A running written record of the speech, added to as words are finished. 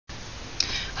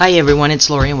Hi everyone, it's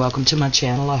Lori and welcome to my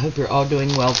channel. I hope you're all doing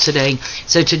well today.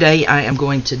 So today I am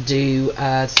going to do 3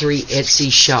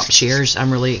 Etsy shop shares.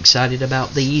 I'm really excited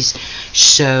about these.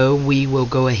 So we will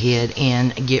go ahead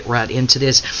and get right into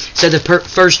this. So the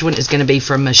first one is going to be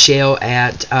from Michelle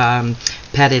at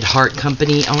Padded Heart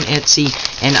Company on Etsy.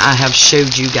 And I have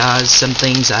showed you guys some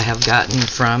things I have gotten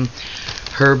from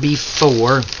her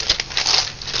before.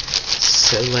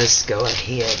 So let's go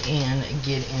ahead and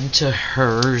get into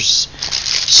hers.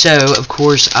 So, of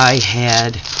course, I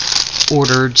had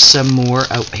ordered some more.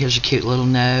 Oh, here's a cute little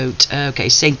note. Okay,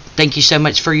 say thank you so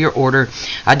much for your order.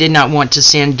 I did not want to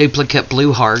send duplicate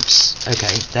blue hearts.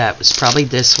 Okay, that was probably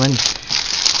this one.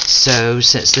 So,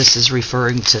 since this is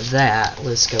referring to that,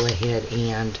 let's go ahead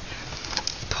and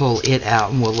pull it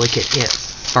out and we'll look at it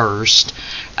first.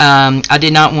 I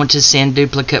did not want to send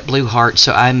duplicate blue hearts,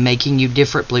 so I'm making you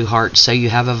different blue hearts so you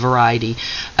have a variety.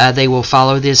 They will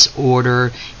follow this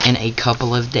order in a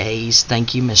couple of days.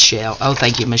 Thank you, Michelle. Oh,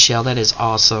 thank you, Michelle. That is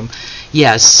awesome.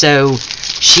 Yes, so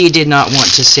she did not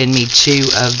want to send me 2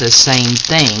 of the same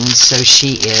things, so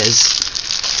she is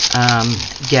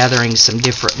gathering some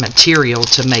different material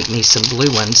to make me some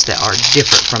blue ones that are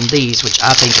different from these, which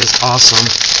I think is awesome.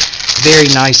 Very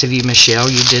nice of you, Michelle.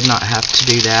 You did not have to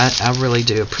do that. I really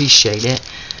do appreciate it.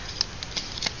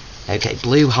 Okay,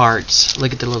 blue hearts.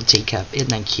 Look at the little teacup. Isn't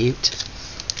that cute?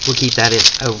 We'll keep that in.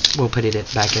 Oh, we'll put it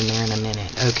back in there in a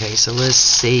minute. Okay, so let's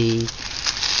see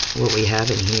what we have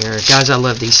in here. Guys, I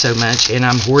love these so much, and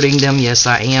I'm hoarding them. Yes,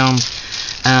 I am.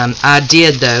 I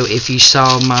did, though, if you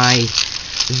saw my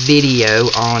video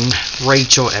on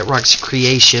Rachel at Roxy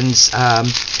Creations,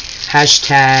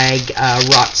 hashtag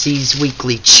Roxy's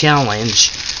Weekly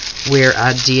Challenge, where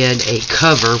I did a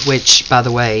cover, which, by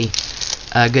the way,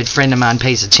 a good friend of mine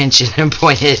pays attention and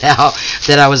pointed out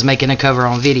that I was making a cover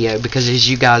on video, because as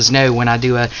you guys know, when I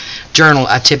do a journal,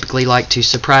 I typically like to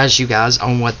surprise you guys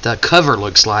on what the cover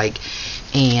looks like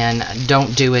and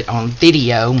don't do it on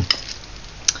video.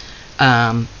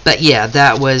 But yeah,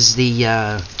 that was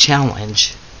the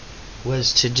challenge,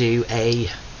 was to do a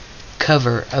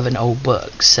cover of an old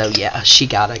book. So yeah, she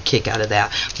got a kick out of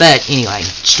that. But anyway,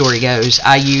 story goes,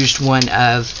 I used one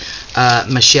of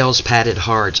Michelle's Padded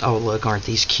Hearts. Oh, look, aren't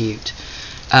these cute?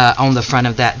 On the front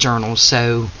of that journal.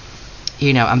 So,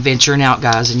 you know, I'm venturing out,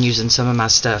 guys, and using some of my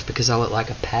stuff because I look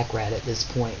like a pack rat at this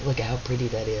point. Look at how pretty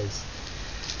that is.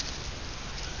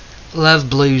 Love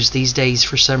blues these days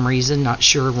for some reason. Not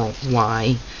sure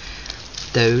why.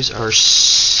 Those are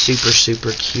super,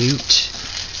 super cute.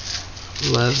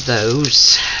 Love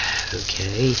those.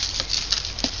 Okay.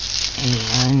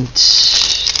 And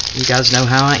you guys know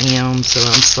how I am, so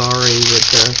I'm sorry with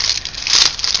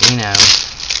the, you know,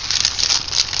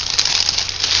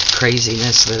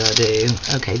 craziness that I do.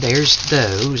 Okay, there's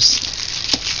those.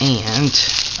 And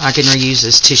I can reuse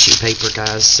this tissue paper,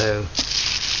 guys, so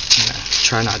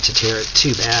try not to tear it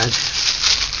too bad.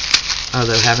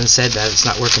 Although, having said that, it's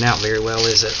not working out very well,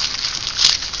 is it?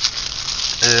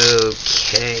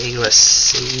 Okay, let's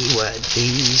see what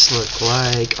these look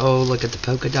like. Oh, look at the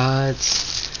polka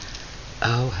dots.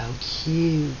 Oh, how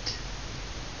cute.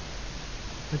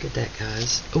 Look at that,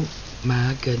 guys. Oh,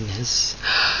 my goodness.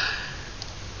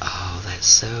 Oh, that's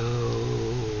so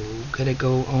gonna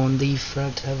go on the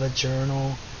front of a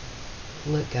journal.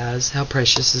 Look, guys, how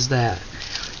precious is that?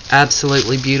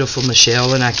 Absolutely beautiful,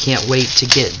 Michelle, and I can't wait to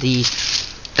get the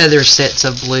other sets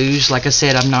of blues. Like I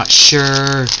said, I'm not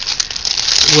sure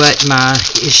what my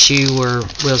issue, or,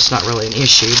 well, it's not really an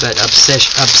issue, but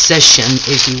obsession,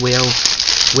 if you will,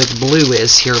 with blue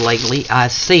is here lately. I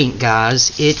think,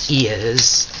 guys, it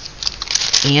is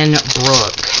Ann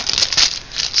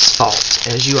Brooke's fault.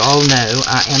 As you all know,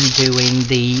 I am doing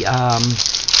the,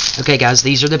 okay, guys,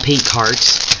 these are the pink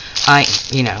hearts.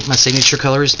 You know, my signature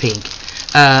color is pink.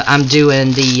 I'm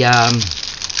doing the,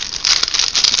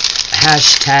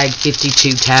 hashtag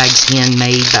 52 tags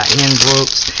handmade by Ann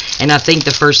Brooks. And I think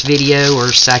the first video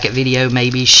or second video,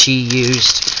 maybe, she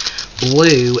used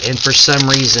blue, and for some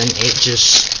reason it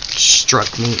just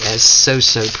struck me as so,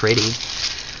 so pretty.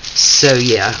 So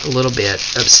yeah, a little bit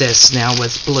obsessed now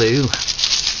with blue.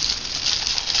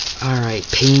 Alright,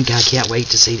 pink. I can't wait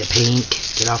to see the pink.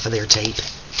 Get off of their tape.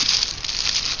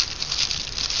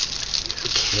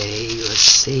 Okay, let's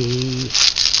see.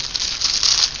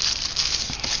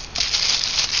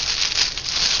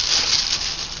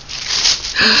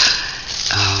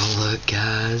 Oh, look,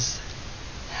 guys.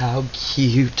 How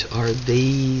cute are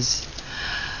these?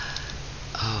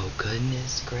 Oh,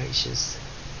 goodness gracious.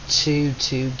 Too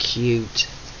cute.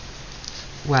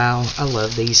 Wow, I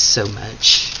love these so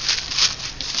much.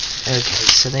 Okay,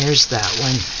 so there's that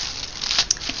one.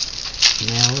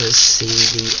 Now let's see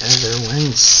the other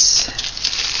ones.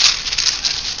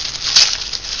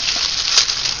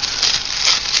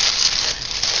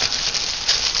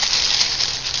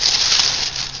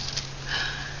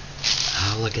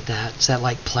 Oh, look at that. Is that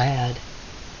like plaid?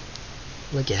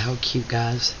 Look at how cute,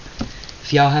 guys.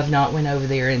 If y'all have not went over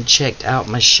there and checked out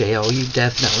my shell, you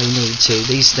definitely need to.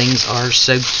 These things are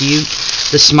so cute.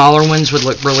 The smaller ones would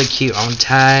look really cute on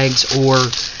tags or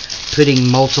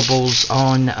putting multiples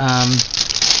on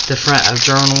the front of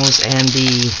journals, and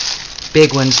the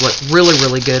big ones look really,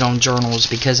 really good on journals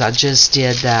because I just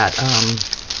did that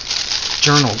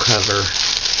journal cover.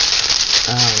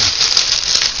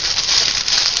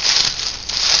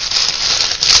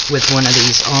 With one of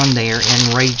these on there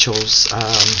in Rachel's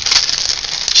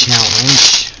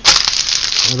challenge.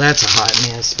 Well, that's a hot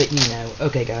mess, but you know.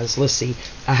 Okay, guys, let's see.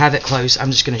 I have it close.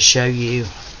 I'm just going to show you.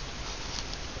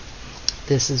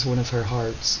 This is one of her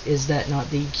hearts. Is that not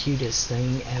the cutest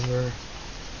thing ever?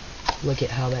 Look at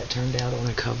how that turned out on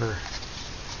a cover.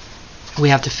 We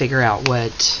have to figure out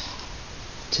what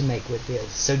to make with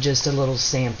this. So just a little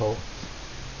sample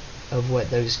of what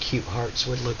those cute hearts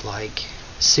would look like.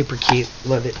 Super cute.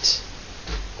 Love it.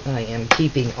 I am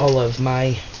keeping all of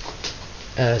my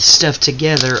stuff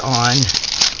together on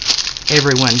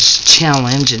everyone's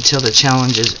challenge until the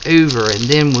challenge is over, and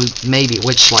then we maybe,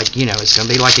 which, like, you know, it's going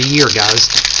to be like a year, guys,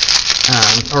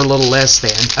 or a little less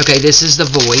than. Okay, this is the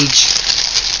voyage,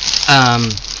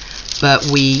 but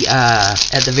we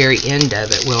at the very end of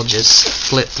it, we'll just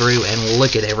flip through and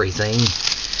look at everything,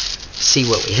 see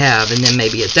what we have, and then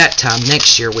maybe at that time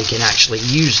next year we can actually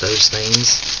use those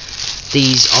things.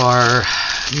 These are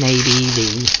maybe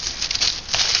the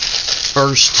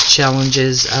first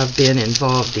challenges I've been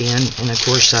involved in, and of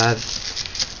course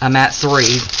I'm at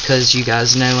 3 because you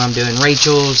guys know I'm doing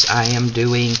Rachel's, I am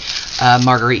doing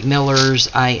Marguerite Miller's,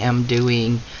 I am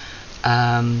doing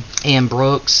Ann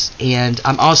Brooks, and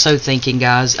I'm also thinking,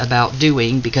 guys, about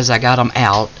doing, because I got them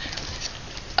out,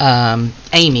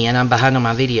 Amy, and I'm behind on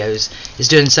my videos, is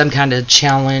doing some kind of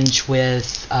challenge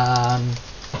with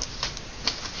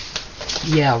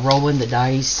yeah, rolling the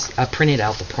dice. I printed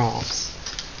out the prompts.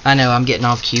 I know I'm getting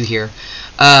off cue here.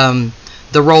 The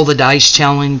Roll the Dice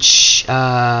Challenge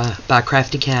by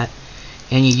Crafty Cat.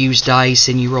 And you use dice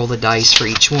and you roll the dice for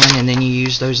each one, and then you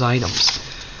use those items.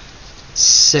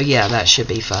 So yeah, that should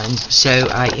be fun. So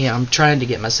I am trying to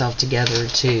get myself together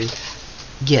to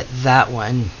get that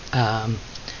one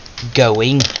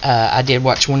going. I did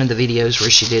watch one of the videos where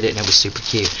she did it and it was super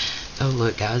cute. Oh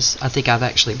look, guys, I think I've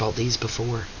actually bought these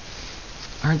before.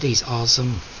 Aren't these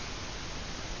awesome?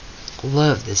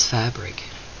 Love this fabric.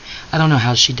 I don't know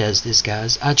how she does this,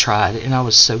 guys. I tried and I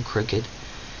was so crooked.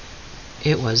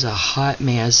 It was a hot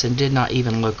mess and did not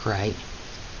even look right.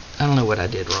 I don't know what I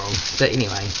did wrong, but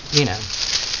anyway, you know,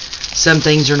 some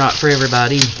things are not for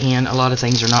everybody and a lot of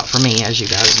things are not for me, as you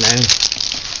guys know.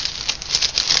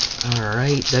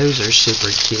 Alright, those are super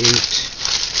cute.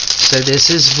 So this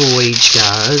is Voyage,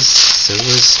 guys. So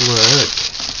let's look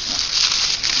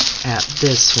at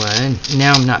this one.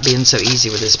 Now I'm not being so easy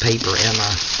with this paper, am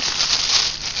I?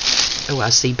 Oh, I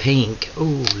see pink.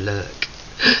 Oh, look.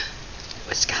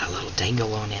 It's got a little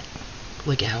dangle on it.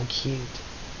 Look at how cute.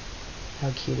 How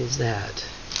cute is that?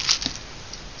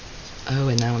 Oh,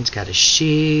 and that one's got a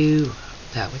shoe.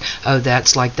 That one. Oh,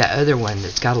 that's like that other one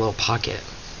that's got a little pocket.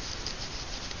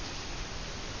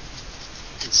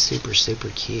 It's super, super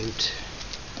cute.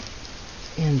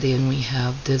 And then we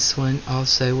have this one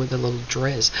also with a little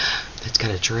dress. That's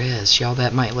got a dress. Y'all,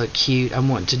 that might look cute. I'm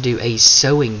wanting to do a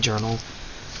sewing journal.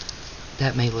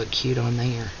 That may look cute on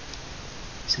there,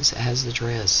 since it has the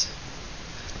dress.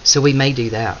 So we may do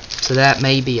that. So that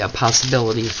may be a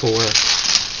possibility for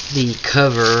the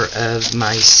cover of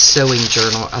my sewing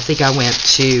journal. I think I went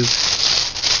to,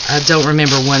 I don't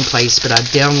remember one place, but I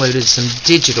downloaded some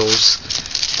digitals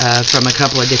from a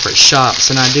couple of different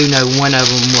shops, and I do know one of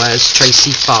them was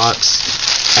Tracy Fox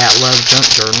at Love Junk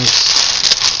Journals.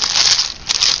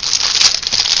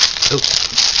 Oh.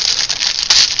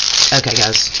 Okay,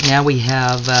 guys, now we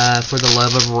have For the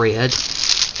Love of Red,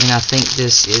 and I think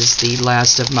this is the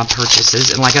last of my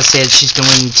purchases. And like I said, she's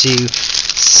going to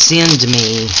send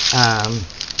me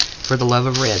For the Love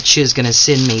of Red. She is going to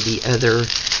send me the other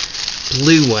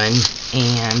blue one,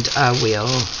 and I will.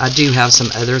 I do have some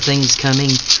other things coming,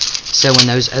 so when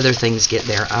those other things get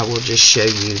there, I will just show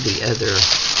you the other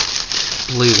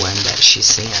blue one that she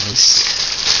sends.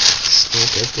 Let's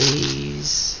look at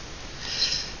these.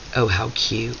 Oh, how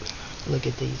cute. Look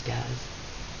at these, guys.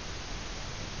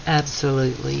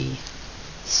 Absolutely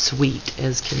sweet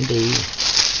as can be.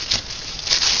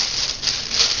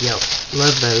 Yep,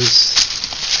 love those.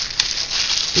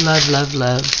 Love, love,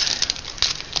 love.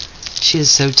 She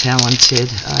is so talented.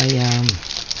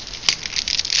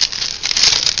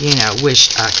 I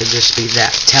wish I could just be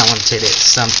that talented at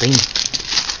something.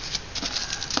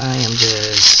 I am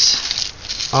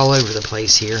just all over the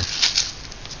place here.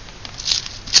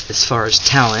 As far as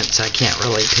talents, I can't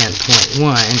really pinpoint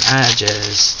one. I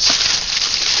just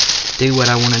do what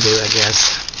I want to do, I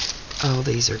guess. Oh,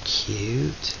 these are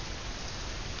cute.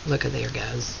 Look at there,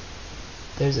 guys.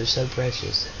 Those are so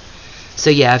precious. So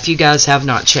yeah, if you guys have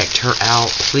not checked her out,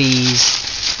 please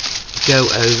go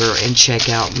over and check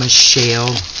out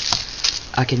Michelle.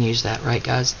 I can use that, right,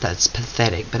 guys? That's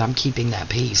pathetic, but I'm keeping that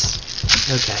piece.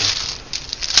 Okay.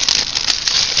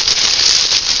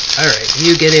 Alright,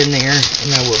 you get in there,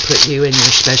 and I will put you in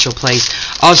your special place.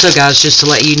 Also, guys, just to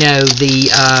let you know,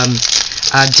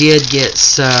 I did get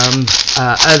some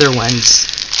other ones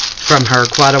from her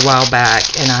quite a while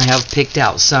back, and I have picked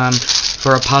out some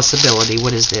for a possibility.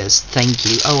 What is this? Thank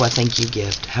you. Oh, a thank you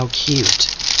gift. How cute.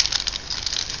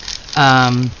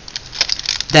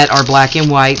 That are black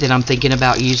and white that I'm thinking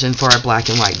about using for our black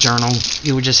and white journal.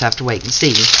 You would just have to wait and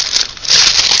see.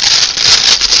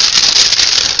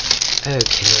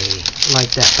 Okay, like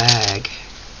that bag.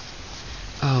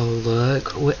 Oh,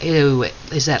 look. Ew,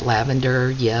 is that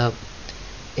lavender? Yep.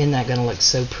 Isn't that going to look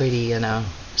so pretty in a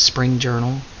spring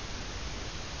journal?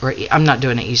 Or, I'm not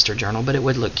doing an Easter journal, but it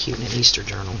would look cute in an Easter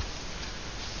journal.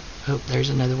 Oh, there's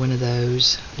another one of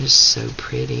those. It's so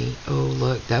pretty. Oh,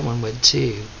 look, that one would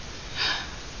too.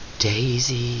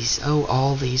 Daisies. Oh,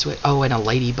 all these would. Oh, and a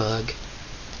ladybug.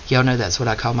 Y'all know that's what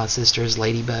I call my sister's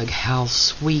ladybug. How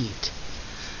sweet.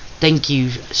 Thank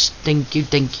you,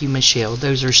 Michelle.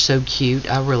 Those are so cute.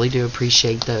 I really do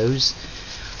appreciate those.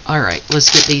 Alright, let's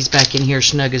get these back in here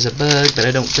snug as a bug, but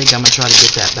I don't think I'm going to try to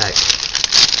get that back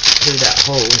through that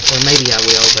hole. Or maybe I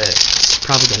will, but it's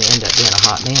probably going to end up being a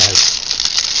hot mess.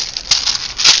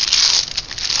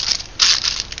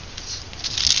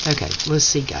 Okay, let's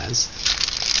see, guys.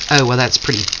 Oh, well, that's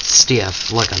pretty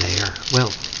stiff. Look at there.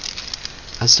 Well,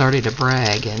 I started to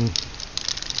brag and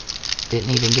didn't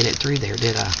even get it through there,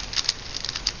 did I?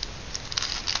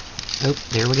 Oh,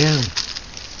 there we go.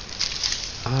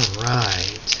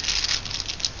 Alright.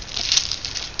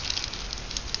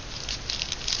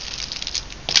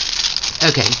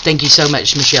 Okay, thank you so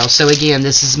much, Michelle. So again,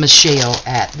 this is Michelle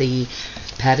at the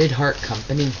Padded Heart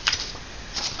Company.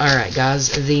 Alright,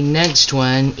 guys, the next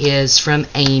one is from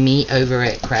Amy over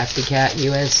at Crafty Cat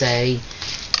USA.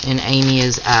 And Amy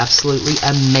is absolutely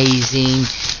amazing.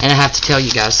 And I have to tell you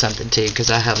guys something too,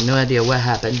 because I have no idea what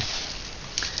happened.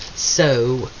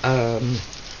 So,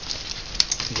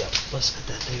 yep, let's put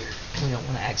that there. We don't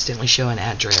want to accidentally show an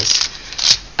address.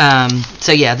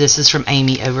 So yeah, this is from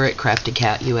Amy over at Crafty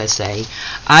Cat USA.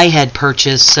 I had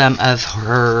purchased some of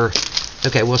her,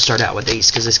 okay, we'll start out with these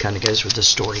because this kind of goes with the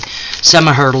story. Some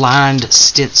of her lined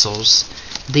stencils.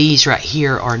 These right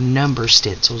here are number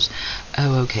stencils.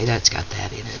 Oh, okay, that's got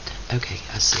that in it. Okay,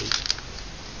 I see.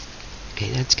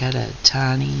 Okay, that's got a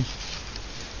tiny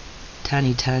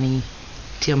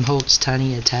Tim Holtz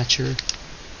tiny attacher.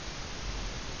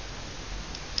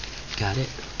 Got it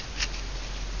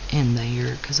in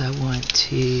there because I want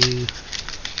to.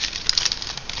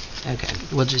 Okay,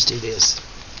 we'll just do this.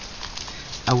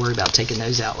 I'll worry about taking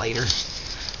those out later.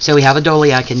 So we have a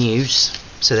dolly I can use.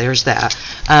 So there's that.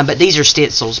 But these are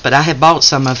stencils. But I had bought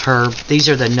some of her. These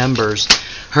are the numbers.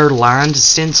 Her lined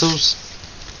stencils.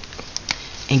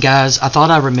 And guys, I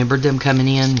thought I remembered them coming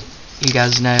in. You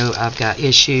guys know I've got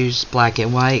issues. Black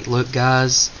and white. Look,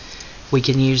 guys. We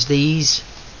can use these.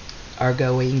 Are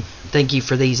going. Thank you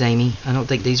for these, Amy. I don't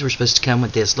think these were supposed to come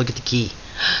with this. Look at the key.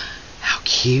 How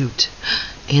cute.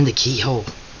 And the keyhole.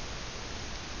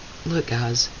 Look,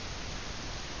 guys.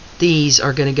 These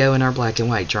are going to go in our black and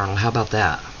white journal. How about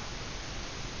that?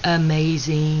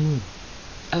 Amazing.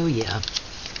 Oh, yeah.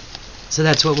 So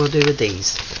that's what we'll do with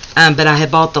these. But I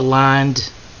had bought the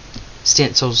lined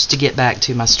stencils to get back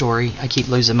to my story. I keep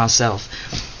losing myself.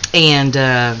 And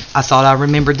I thought I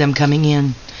remembered them coming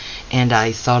in. And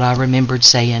I thought I remembered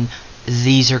saying,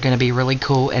 these are going to be really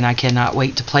cool and I cannot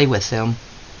wait to play with them.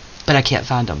 But I can't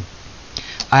find them.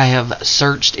 I have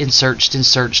searched and searched and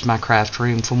searched my craft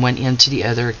room from one end to the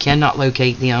other. Cannot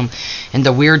locate them. And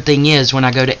the weird thing is, when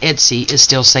I go to Etsy, it's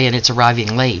still saying it's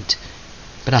arriving late.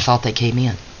 But I thought they came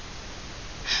in.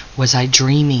 Was I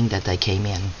dreaming that they came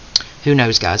in? Who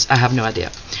knows, guys? I have no idea.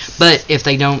 But if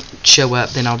they don't show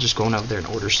up, then I'll just go on over there and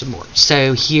order some more.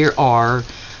 So here are,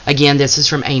 again, this is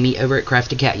from Amy over at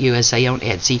Crafty Cat USA on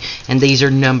Etsy. And these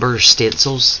are number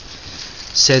stencils.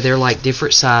 So they're like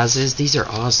different sizes. These are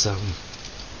awesome.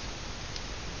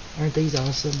 Aren't these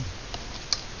awesome?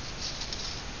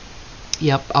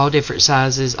 Yep, all different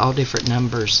sizes, all different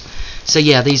numbers. So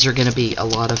yeah, these are going to be a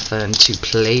lot of fun to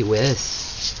play with.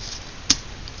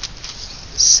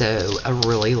 So I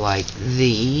really like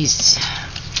these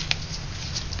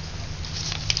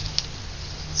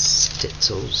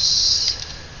stencils.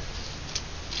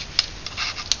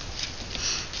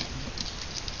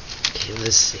 Okay,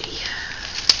 let's see.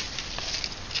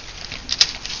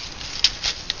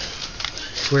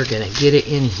 If we're going to get it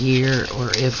in here or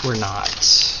if we're not.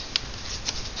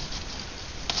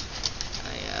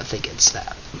 Yeah, I think it's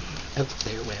that. Oh,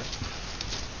 there it went.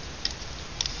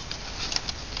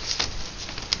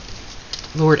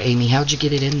 Lord, Amy, how'd you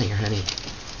get it in there, honey?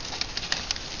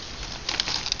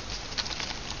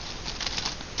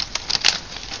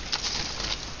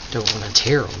 Don't want to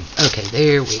tear them. Okay,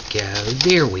 there we go.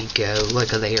 There we go.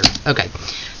 Look at there. Okay,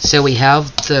 so we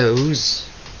have those.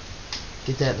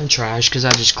 Get that in the trash because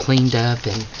I just cleaned up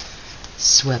and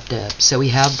swept up. So we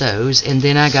have those. And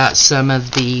then I got some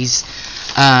of these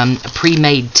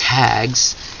pre-made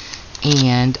tags.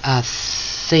 And I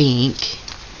think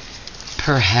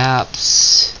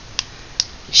perhaps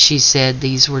she said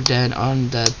these were done on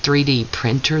the 3D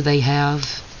printer they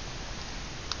have.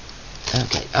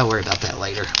 Okay, I'll worry about that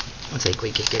later. I think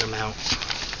we could get them out.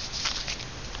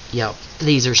 Yep,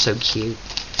 these are so cute.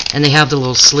 And they have the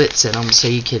little slits in them so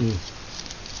you can,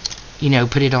 you know,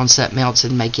 put it on something else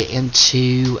and make it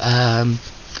into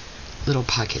little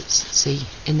pockets. See?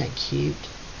 Isn't that cute?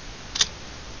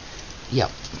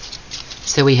 Yep.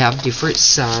 So we have different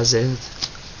sizes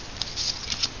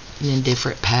and then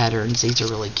different patterns. These are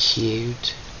really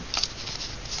cute.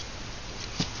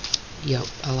 Yep,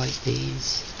 I like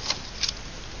these.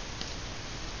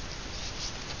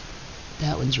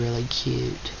 That one's really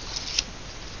cute.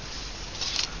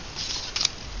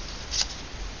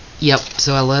 Yep,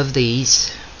 so I love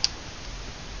these.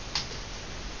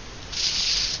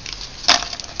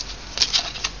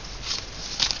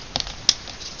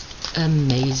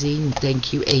 Amazing.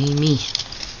 Thank you, Amy.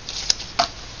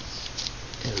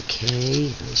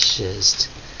 Okay, let's just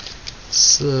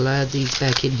slide these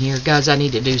back in here. Guys, I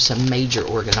need to do some major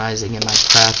organizing in my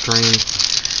craft room.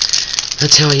 I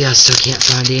tell you, I still can't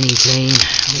find anything.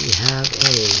 We have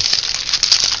a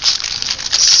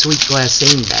sweet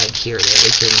glassine bag here that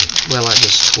we can, well, I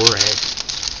just tore it.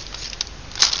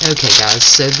 Okay, guys,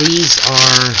 so these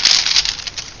are,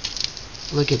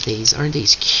 look at these. Aren't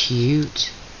these cute?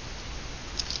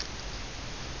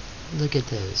 Look at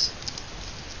those.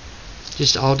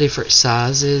 Just all different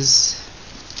sizes.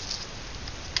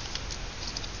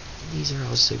 These are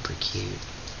all super cute.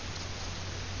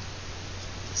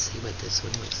 Let's see what this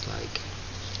one looks like.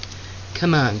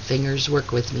 Come on, fingers,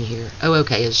 work with me here. Oh,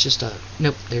 okay, it's just a,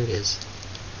 nope, there it is.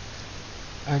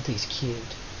 Aren't these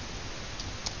cute?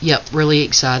 Yep, really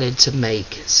excited to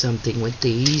make something with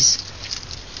these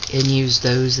and use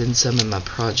those in some of my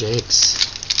projects.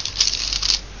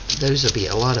 Those will be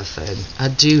a lot of fun. I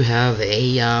do have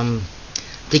a, I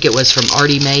think it was from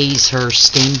Artie Mae's, her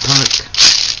steampunk,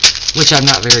 which I'm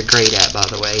not very great at, by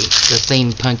the way. The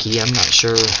theme punky, I'm not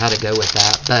sure how to go with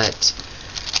that, but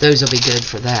those will be good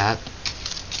for that.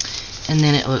 And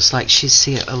then it looks like she's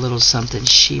see a little something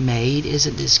she made.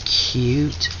 Isn't this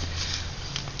cute?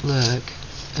 Look.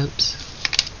 Oops.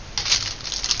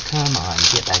 Come on,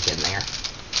 get back in there.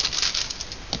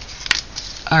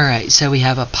 Alright, so we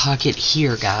have a pocket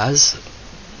here, guys.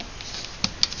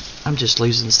 I'm just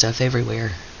losing stuff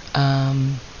everywhere.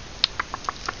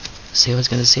 See, I was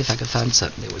going to see if I could find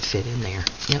something that would fit in there.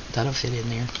 Yep, that'll fit in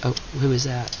there. Oh, who is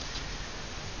that?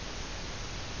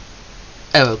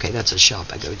 Oh, okay, that's a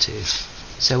shop I go to.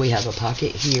 So we have a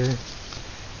pocket here.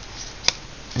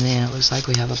 And then it looks like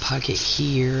we have a pocket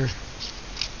here.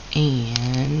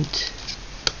 And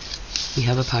we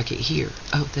have a pocket here.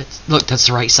 Oh, that's, look, that's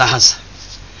the right size.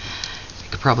 I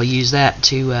could probably use that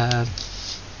to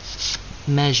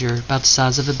measure about the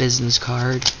size of a business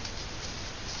card.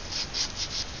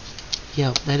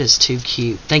 Yep, that is too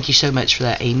cute. Thank you so much for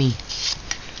that, Amy.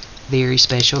 Very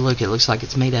special. Look, it looks like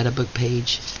it's made out of book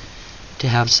page to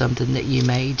have something that you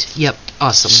made. Yep,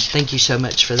 awesome. Thank you so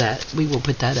much for that. We will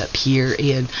put that up here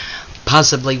and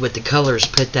possibly with the colors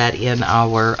put that in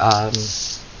our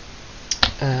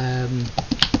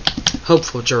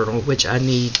hopeful journal, which I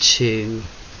need to,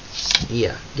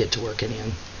 yeah, get to working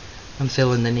in. I'm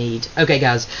feeling the need. Okay,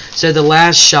 guys, so the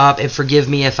last shop, and forgive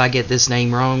me if I get this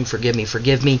name wrong, forgive me,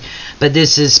 but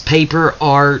this is Paper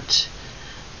Art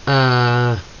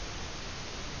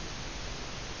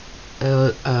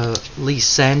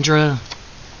Alessandra,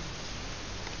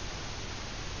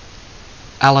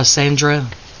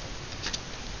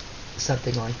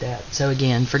 something like that. So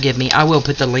again, forgive me. I will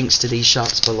put the links to these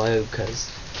shops below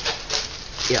because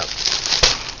Yep.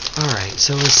 Alright,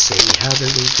 so let's see. How do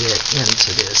we get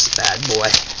into this bad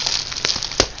boy?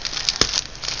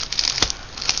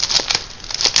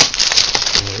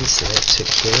 Okay, so that took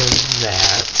care of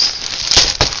that.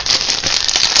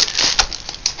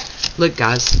 Look,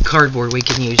 guys, cardboard we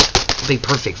can use. It'll be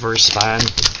perfect for a spine,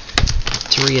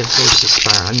 to reinforce the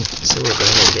spine. So we'll go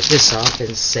ahead and get this off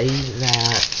and save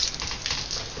that.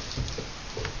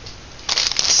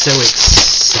 So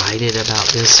excited about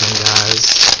this one,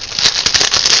 guys.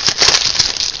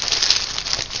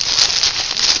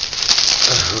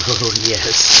 Oh,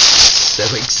 yes. So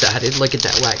excited. Look at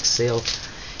that wax seal.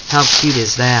 How cute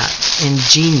is that?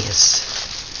 Ingenious.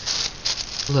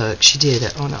 Look, she did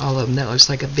it on all of them. That looks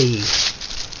like a bee.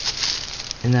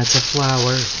 And that's a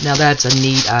flower. Now that's a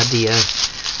neat idea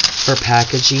for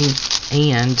packaging.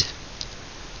 And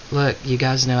look, you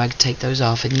guys know I could take those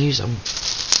off and use them.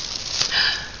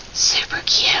 Super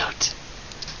cute.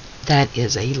 That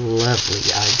is a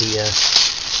lovely idea.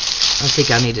 I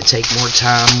think I need to take more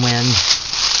time when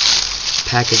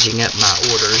packaging up my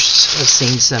orders. I've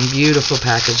seen some beautiful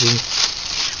packaging,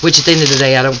 which at the end of the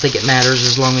day I don't think it matters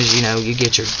as long as, you know, you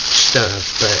get your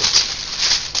stuff, but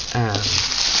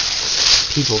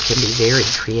people can be very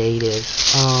creative.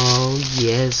 Oh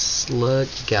yes, look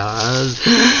guys,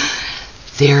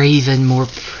 they're even more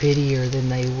prettier than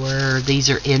they were. These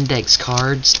are index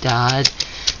cards dyed.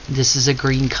 This is a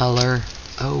green color.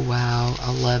 Oh wow,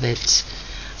 I love it.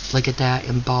 Look at that,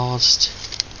 embossed.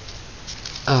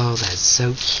 Oh, that's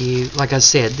so cute. Like I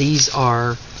said, these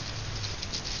are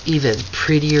even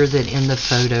prettier than in the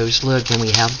photos. Look, and we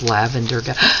have lavender.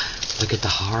 Look at the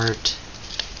heart.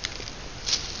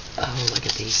 Oh, look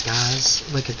at these guys.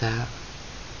 Look at that.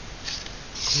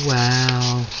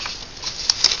 Wow.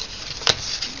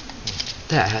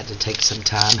 That had to take some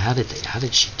time. How did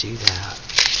she do that?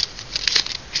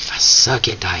 I suck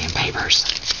at dyeing papers.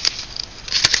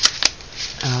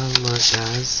 Oh, look,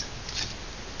 guys.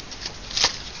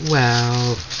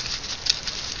 Wow.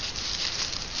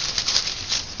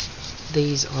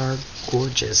 These are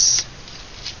gorgeous.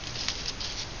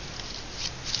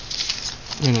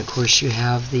 And of course you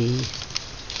have the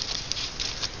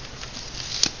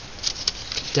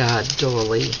dyed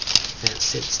dolly that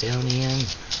sits down in.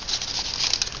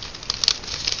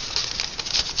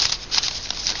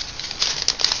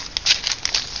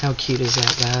 How cute is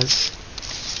that, guys?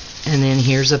 And then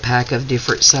here's a pack of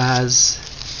different size.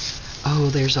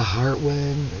 Oh, there's a heart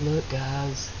one. Look,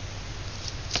 guys.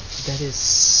 That is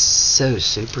so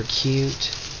super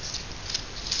cute.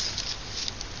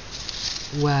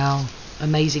 Wow.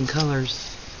 Amazing colors.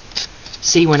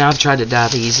 See, when I've tried to dye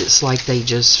these, it's like they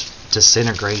just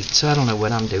disintegrate. So I don't know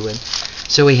what I'm doing.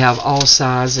 So we have all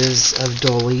sizes of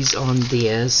dollies on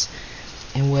this.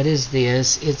 And what is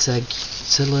this? It's a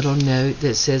little note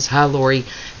that says, "Hi Lori,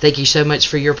 thank you so much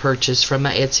for your purchase from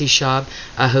my Etsy shop.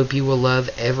 I hope you will love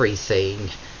everything.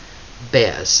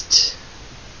 Best.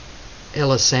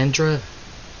 Alessandra.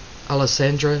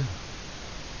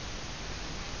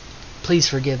 Please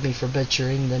forgive me for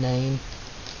butchering the name."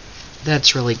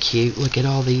 That's really cute. Look at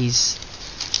all these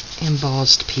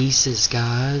embossed pieces,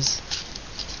 guys.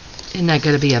 Isn't that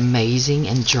going to be amazing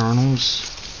in journals?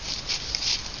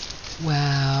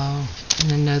 Wow.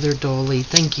 And another dolly.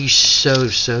 Thank you so,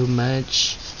 so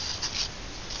much.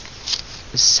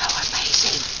 It's so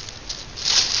amazing.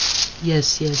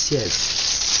 Yes, yes, yes.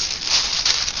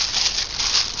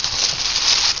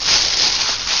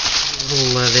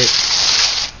 Love it.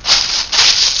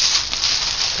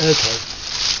 Okay.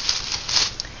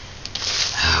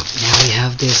 Oh, now we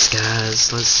have this,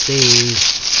 guys. Let's see.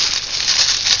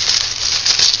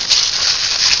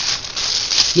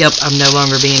 Yep, I'm no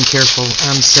longer being careful.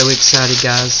 I'm so excited,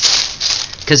 guys.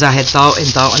 Because I had thought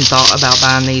about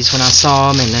buying these when I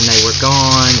saw them, and then they were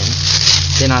gone, and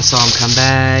then I saw them come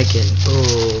back, and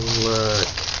oh, look.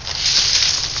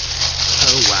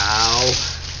 Oh, wow.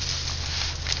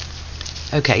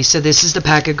 Okay, so this is the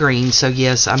pack of green. So,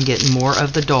 yes, I'm getting more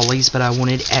of the dollies, but I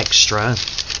wanted extra.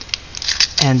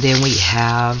 And then we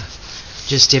have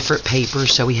just different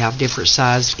papers. So we have different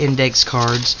size index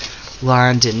cards,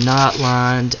 lined and not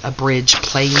lined, abridged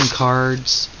playing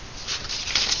cards.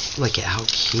 Look at how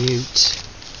cute.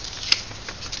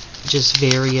 Just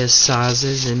various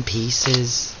sizes and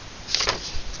pieces.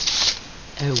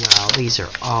 Oh wow, these are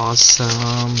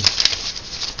awesome.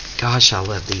 Gosh, I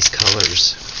love these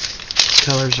colors.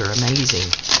 Colors are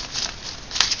amazing.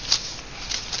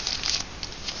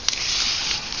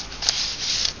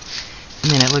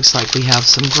 And then it looks like we have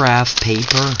some graph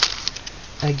paper.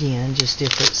 Again, just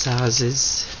different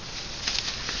sizes.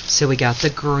 So we got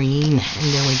the green,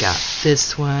 and then we got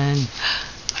this one.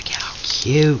 Look how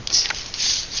cute.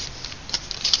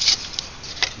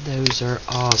 Those are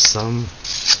awesome.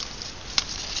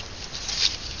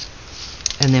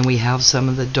 And then we have some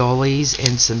of the dollies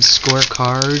and some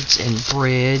scorecards and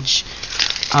bridge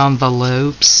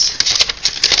envelopes,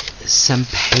 some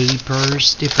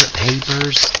papers, different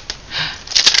papers.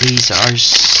 These are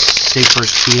super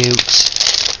cute.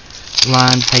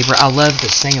 Lined paper. I love the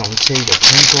sound too, the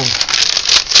tinkle.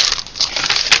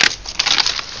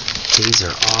 These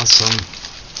are awesome.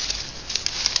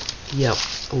 Yep,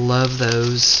 love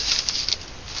those.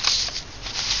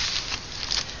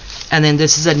 And then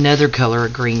this is another color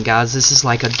of green, guys. This is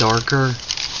like a darker.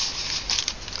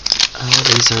 Oh,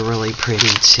 these are really pretty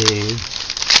too.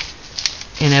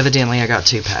 And evidently I got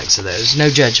 2 packs of those. No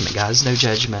judgment, guys, no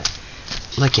judgment.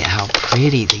 Look at how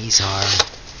pretty these are.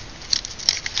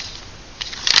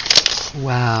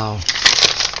 Wow.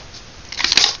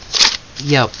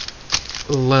 Yep.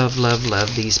 Love, love,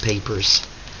 love these papers.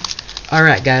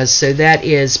 Alright, guys, so that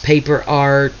is Paper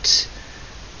Art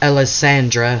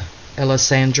Alessandra.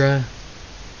 Alessandra.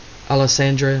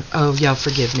 Oh, y'all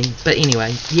forgive me. But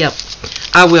anyway, yep.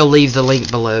 I will leave the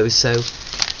link below, so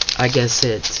I guess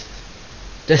it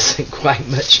doesn't quite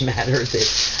much matter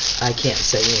that I can't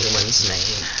say anyone's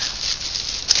name.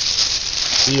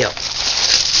 Yep.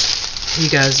 You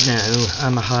guys know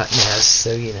I'm a hot mess,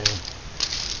 so you know.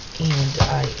 And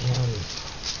I am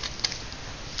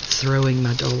throwing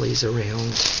my dollies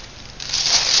around.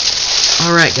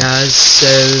 Alright, guys, so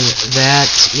that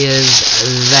is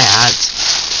that.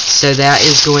 So that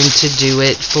is going to do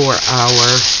it for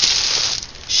our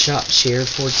shop share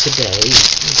for today.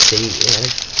 Let's see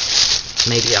if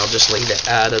maybe I'll just leave it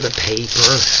out of the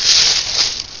paper.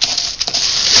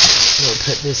 We'll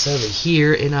put this over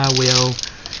here, and I will,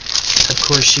 of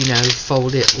course, you know,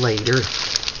 fold it later.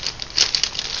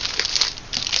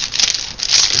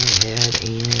 Go ahead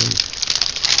and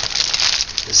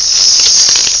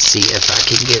see if I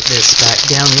can get this back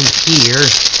down in here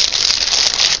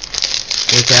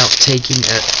without taking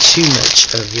up too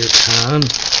much of your time.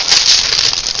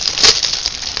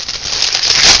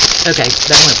 Okay,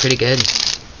 that went pretty good.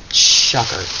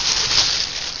 Shocker.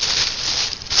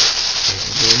 And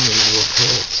then we will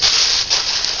put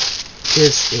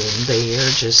this in there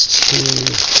just to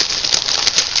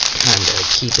kind of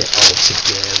keep it all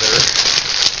together.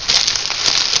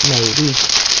 Maybe.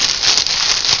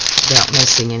 Without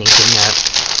messing anything up.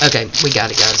 Okay, we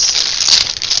got it, guys.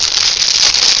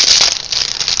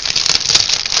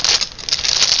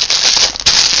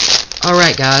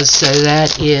 Alright, guys, so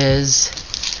that is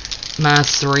my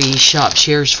 3 shop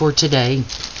shares for today.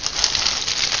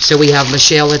 So we have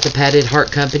Michelle at the Padded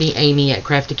Heart Company, Amy at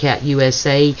Crafty Cat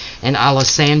USA, and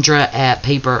Alessandra at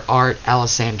Paper Art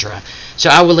Alessandra. So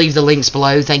I will leave the links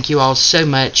below. Thank you all so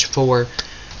much for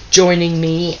joining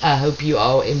me. I hope you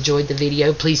all enjoyed the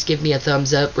video. Please give me a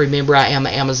thumbs up. Remember, I am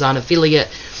an Amazon affiliate.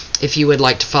 If you would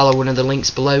like to follow one of the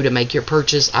links below to make your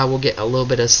purchase, I will get a little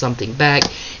bit of something back,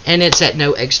 and it's at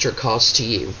no extra cost to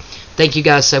you. Thank you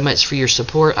guys so much for your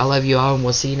support. I love you all, and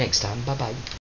we'll see you next time. Bye-bye.